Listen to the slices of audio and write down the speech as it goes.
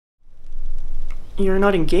You're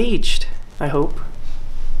not engaged, I hope.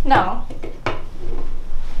 No.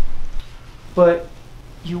 But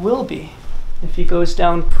you will be if he goes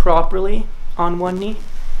down properly on one knee.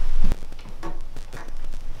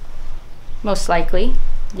 Most likely,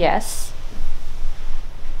 yes.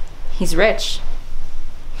 He's rich.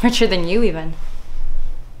 Richer than you, even.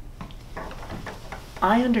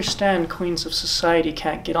 I understand queens of society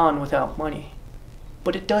can't get on without money,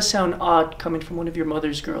 but it does sound odd coming from one of your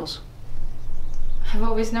mother's girls. I've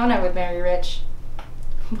always known I would marry rich.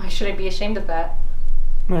 Why should I be ashamed of that?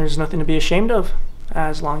 There's nothing to be ashamed of,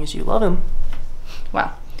 as long as you love him.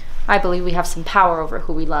 Well, I believe we have some power over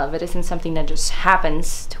who we love. It isn't something that just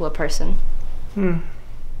happens to a person.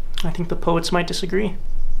 I think the poets might disagree.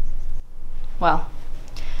 Well,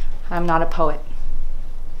 I'm not a poet.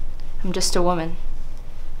 I'm just a woman.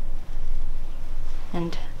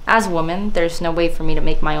 And as a woman, there's no way for me to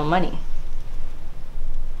make my own money.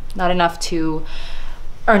 Not enough to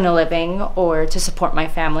earn a living or to support my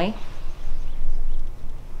family.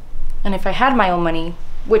 And if I had my own money,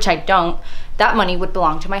 which I don't, that money would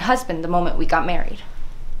belong to my husband the moment we got married.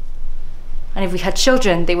 And if we had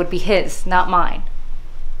children, they would be his, not mine.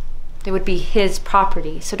 They would be his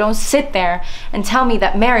property. So don't sit there and tell me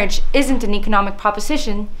that marriage isn't an economic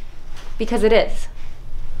proposition, because it is.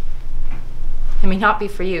 It may not be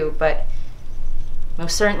for you, but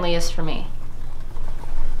most certainly is for me.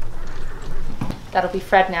 That'll be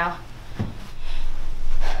Fred now.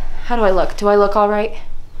 How do I look? Do I look all right?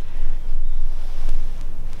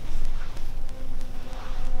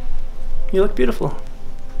 You look beautiful.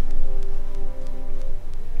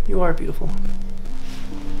 You are beautiful.